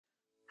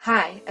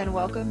Hi, and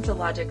welcome to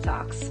Logik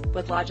Taks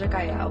with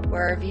Logik.ai,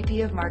 where our VP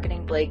of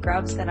Marketing Blake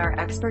Grubbs and our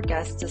expert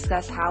guests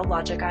discuss how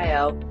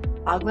Logik.ai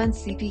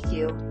augments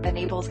CPQ,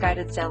 enables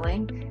guided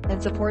selling,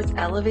 and supports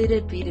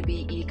elevated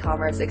B2B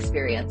e-commerce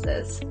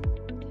experiences.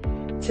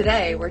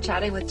 Today, we're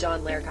chatting with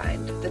John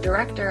Lehrkind, the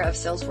director of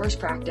Salesforce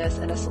Practice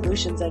and a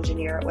solutions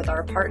engineer with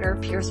our partner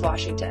Pierce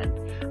Washington,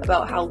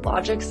 about how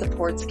Logik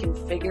supports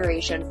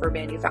configuration for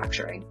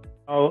manufacturing.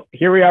 Oh,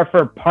 here we are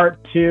for part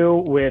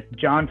two with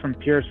John from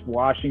Pierce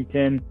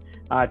Washington,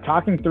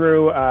 talking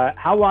through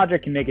how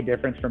Logik can make a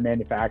difference for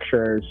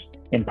manufacturers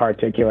in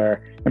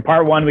particular. In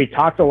part one, we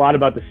talked a lot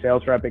about the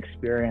sales rep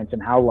experience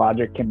and how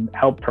Logik can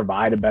help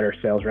provide a better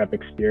sales rep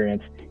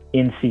experience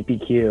in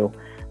CPQ.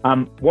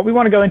 What we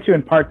want to go into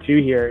in part two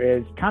here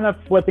is kind of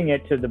flipping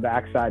it to the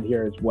backside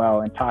here as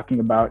well and talking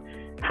about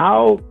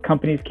how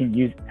companies can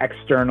use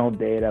external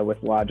data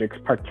with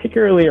Logik,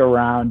 particularly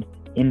around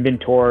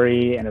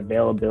inventory and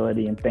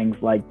availability and things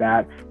like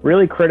that.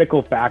 Really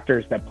critical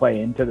factors that play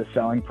into the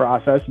selling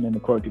process and in the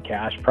quote to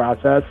cash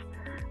process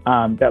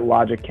that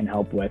Logik can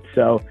help with.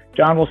 So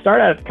John, we'll start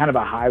at kind of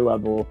a high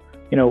level.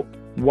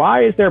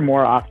 Why is there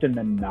more often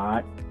than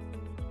not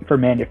for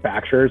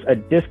manufacturers a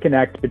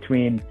disconnect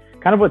between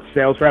kind of what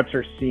sales reps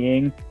are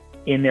seeing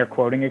in their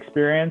quoting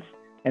experience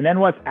and then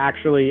what's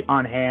actually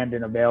on hand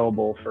and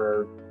available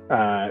for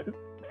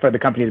the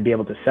company to be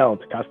able to sell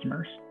to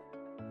customers?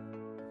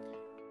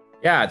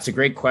 Yeah, it's a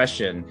great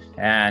question.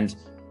 And,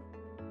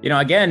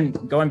 again,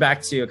 going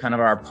back to kind of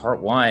our part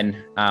one,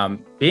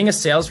 being a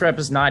sales rep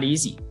is not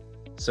easy.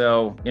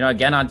 So,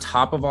 again, on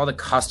top of all the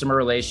customer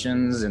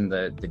relations and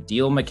the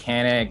deal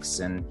mechanics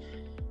and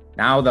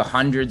now the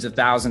hundreds of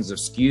thousands of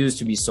SKUs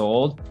to be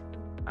sold,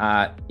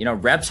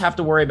 reps have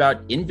to worry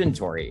about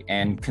inventory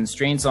and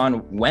constraints on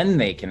when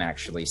they can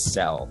actually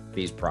sell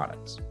these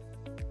products.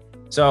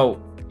 So,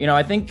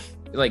 I think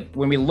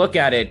when we look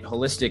at it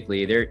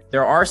holistically,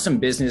 there are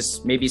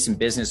maybe some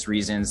business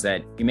reasons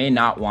that you may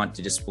not want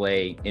to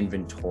display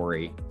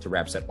inventory to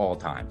reps at all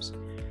times.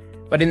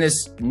 But in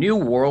this new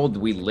world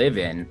we live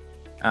in,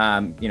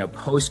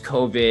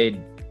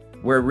 post-COVID,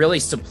 where really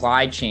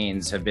supply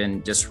chains have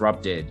been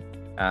disrupted,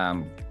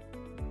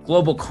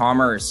 global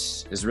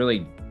commerce is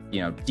really,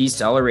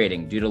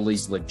 decelerating due to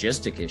these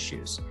logistic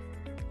issues.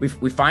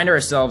 We find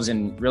ourselves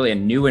in really a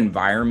new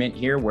environment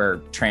here where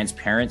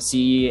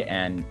transparency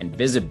and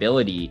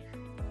visibility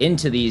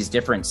into these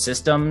different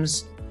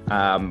systems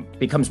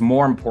becomes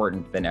more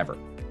important than ever.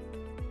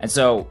 And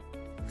so,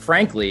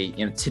 frankly,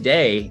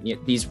 today,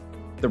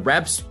 the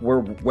reps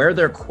where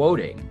they're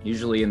quoting,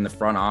 usually in the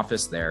front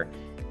office there,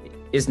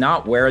 is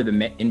not where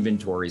the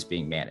inventory is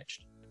being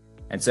managed.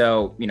 And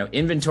so,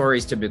 inventory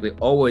has typically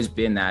always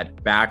been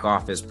that back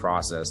office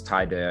process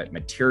tied to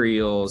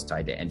materials,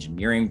 tied to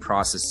engineering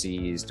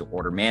processes, to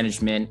order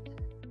management.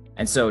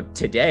 And so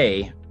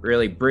today,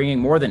 really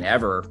more than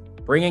ever,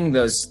 bringing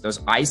those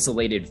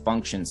isolated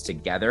functions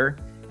together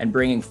and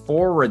bringing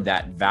forward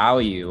that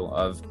value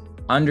of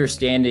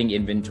understanding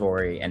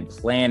inventory and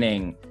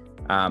planning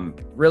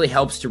really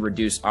helps to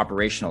reduce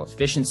operational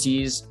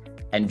efficiencies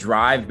and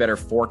drive better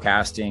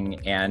forecasting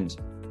and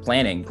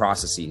planning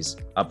processes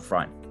up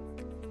front.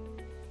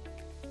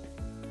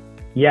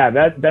 Yeah,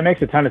 that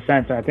makes a ton of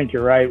sense. And I think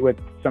you're right with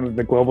some of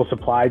the global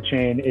supply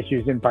chain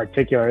issues in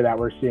particular that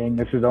we're seeing.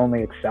 This is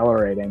only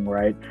accelerating,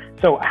 right?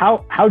 So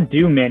how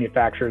do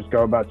manufacturers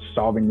go about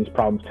solving these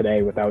problems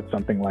today without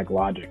something like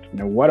Logik?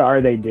 What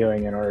are they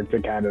doing in order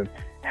to kind of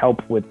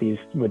help with these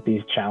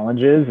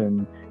challenges?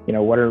 And,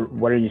 what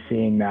are you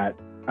seeing that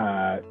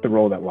the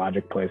role that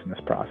Logik plays in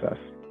this process?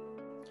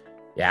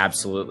 Yeah,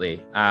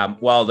 absolutely.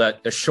 Well,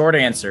 the short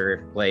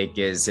answer, Blake,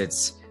 is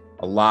it's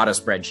a lot of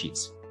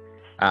spreadsheets.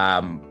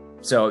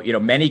 So,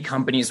 many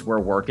companies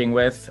we're working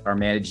with are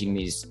managing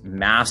these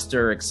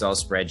master Excel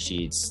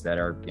spreadsheets that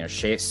are,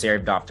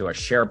 saved off to a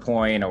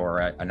SharePoint or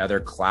another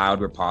cloud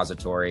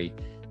repository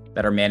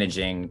that are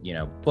managing,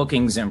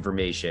 bookings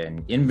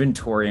information,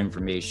 inventory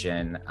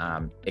information,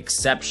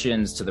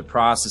 exceptions to the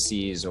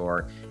processes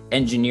or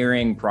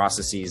engineering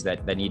processes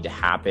that need to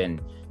happen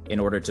in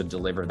order to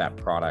deliver that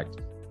product.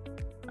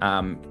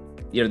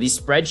 These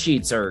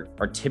spreadsheets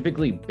are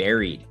typically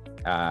buried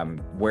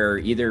where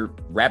either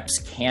reps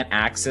can't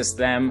access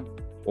them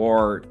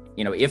or,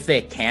 if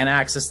they can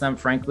access them,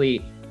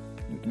 frankly,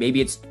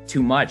 maybe it's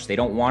too much. They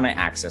don't want to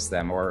access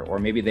them or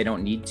maybe they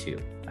don't need to.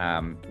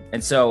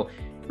 And so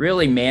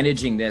really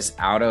managing this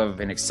out of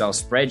an Excel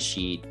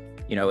spreadsheet,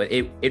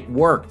 it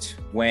worked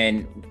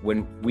when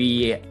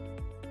we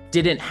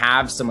didn't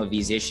have some of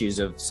these issues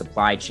of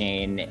supply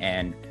chain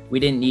and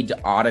we didn't need to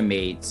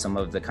automate some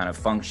of the kind of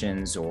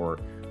functions or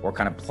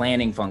kind of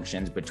planning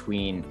functions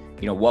between,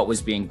 what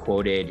was being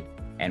quoted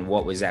and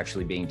what was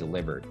actually being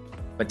delivered.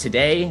 But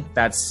today,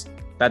 that's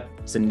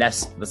a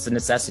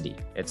necessity.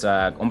 It's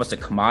almost a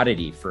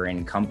commodity for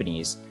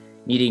companies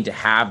needing to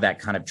have that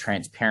kind of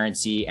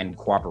transparency and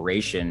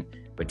cooperation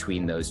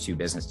between those two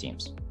business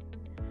teams.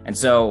 And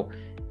so,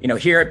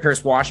 here at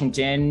Pierce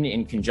Washington,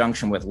 in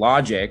conjunction with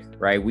Logik,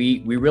 right, we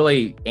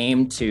really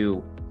aim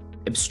to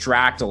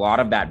abstract a lot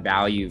of that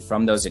value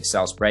from those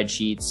Excel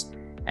spreadsheets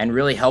and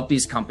really help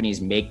these companies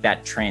make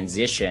that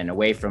transition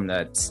away from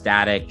the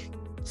static,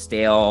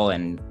 stale,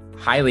 and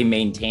highly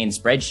maintained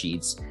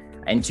spreadsheets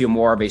into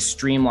more of a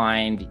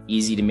streamlined,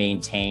 easy to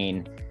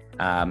maintain,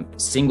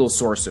 single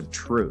source of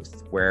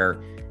truth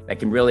where that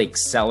can really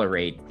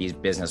accelerate these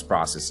business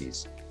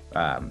processes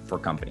for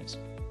companies.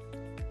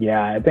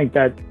 Yeah, I think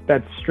that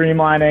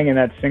streamlining and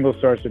that single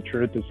source of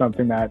truth is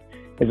something that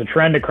is a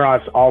trend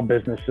across all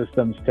business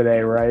systems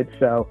today, right?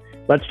 So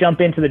let's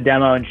jump into the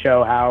demo and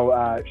show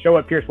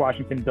what Pierce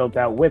Washington built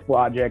out with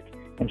Logik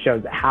and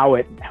shows how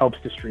it helps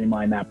to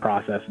streamline that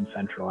process and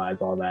centralize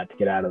all that to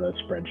get out of those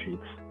spreadsheets.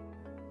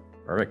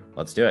 Perfect.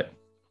 Let's do it.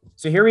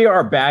 So here we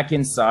are back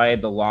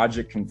inside the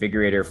Logik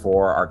configurator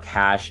for our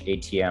cash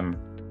ATM.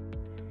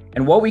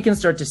 And what we can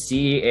start to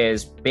see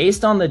is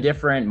based on the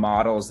different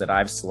models that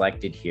I've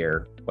selected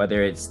here,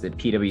 whether it's the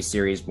PW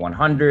Series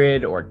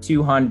 100 or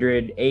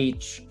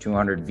 200H,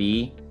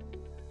 200V,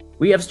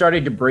 we have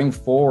started to bring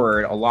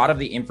forward a lot of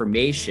the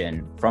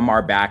information from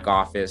our back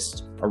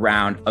office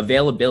around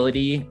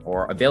availability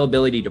or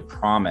availability to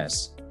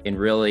promise in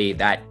really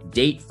that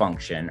date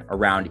function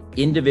around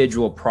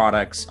individual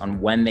products on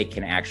when they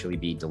can actually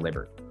be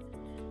delivered.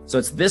 So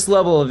it's this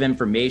level of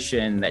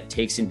information that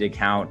takes into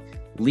account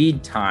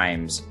lead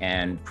times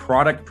and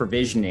product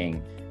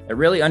provisioning that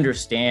really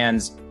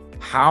understands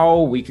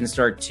how we can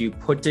start to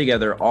put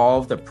together all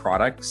of the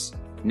products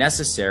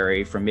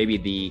necessary from maybe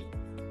the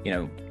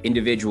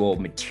individual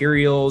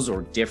materials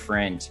or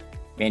different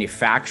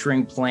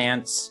manufacturing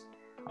plants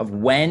of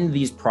when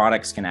these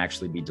products can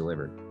actually be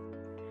delivered.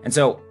 And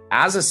so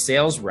as a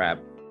sales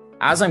rep,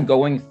 as I'm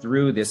going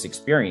through this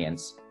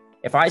experience,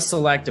 if I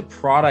select a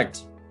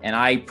product and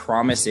I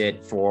promise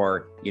it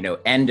for,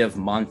 end of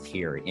month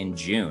here in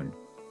June,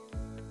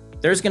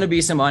 there's going to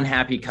be some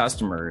unhappy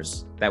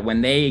customers that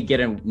when they get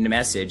a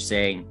message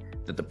saying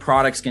that the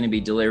product's going to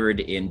be delivered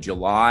in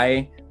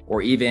July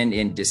or even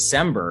in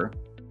December,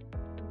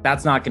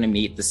 that's not going to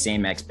meet the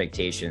same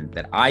expectation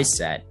that I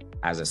set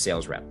as a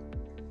sales rep.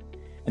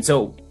 And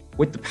so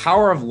with the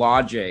power of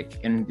Logik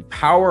and the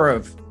power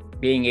of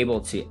being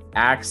able to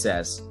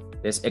access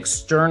this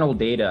external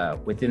data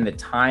within the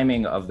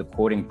timing of the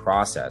quoting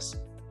process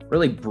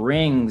really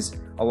brings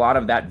a lot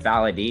of that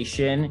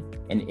validation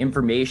and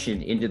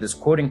information into this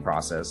quoting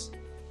process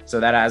so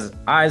that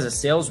as a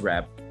sales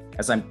rep,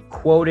 as I'm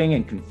quoting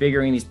and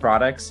configuring these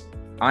products,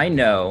 I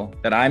know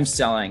that I'm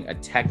selling a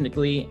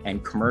technically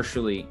and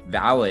commercially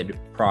valid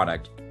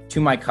product to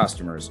my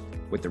customers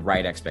with the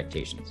right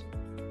expectations.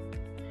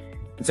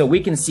 And so we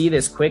can see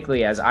this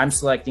quickly as I'm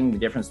selecting the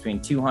difference between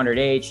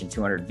 200H and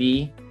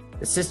 200V.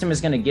 The system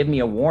is going to give me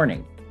a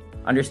warning,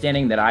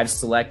 understanding that I've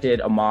selected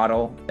a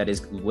model that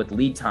is with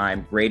lead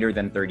time greater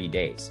than 30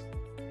 days.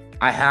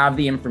 I have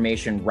the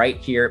information right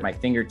here at my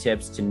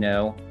fingertips to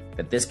know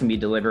that this can be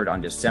delivered on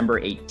December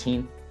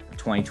 18th,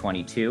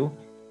 2022.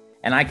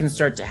 And I can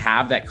start to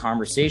have that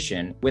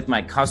conversation with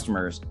my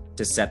customers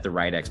to set the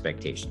right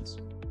expectations.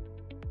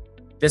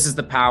 This is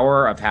the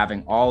power of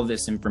having all of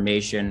this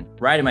information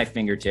right at my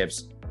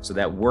fingertips so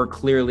that we're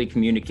clearly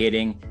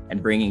communicating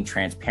and bringing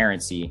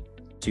transparency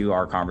to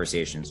our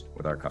conversations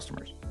with our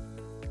customers.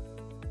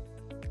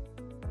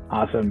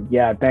 Awesome.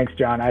 Yeah, thanks,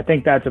 John. I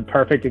think that's a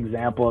perfect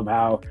example of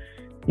how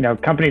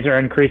companies are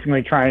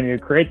increasingly trying to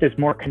create this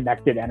more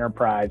connected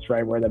enterprise,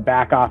 right? Where the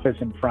back office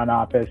and front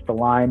office, the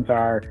lines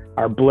are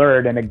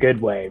blurred in a good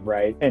way,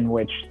 right? In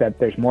which that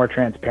there's more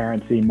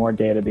transparency, more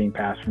data being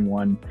passed from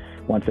one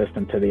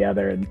system to the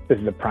other. And this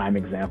is a prime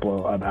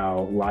example of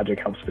how Logik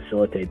helps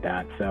facilitate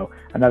that. So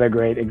another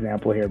great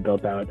example here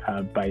built out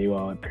by you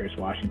all at Pierce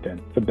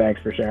Washington. So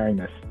thanks for sharing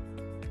this.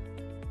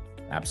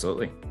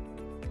 Absolutely.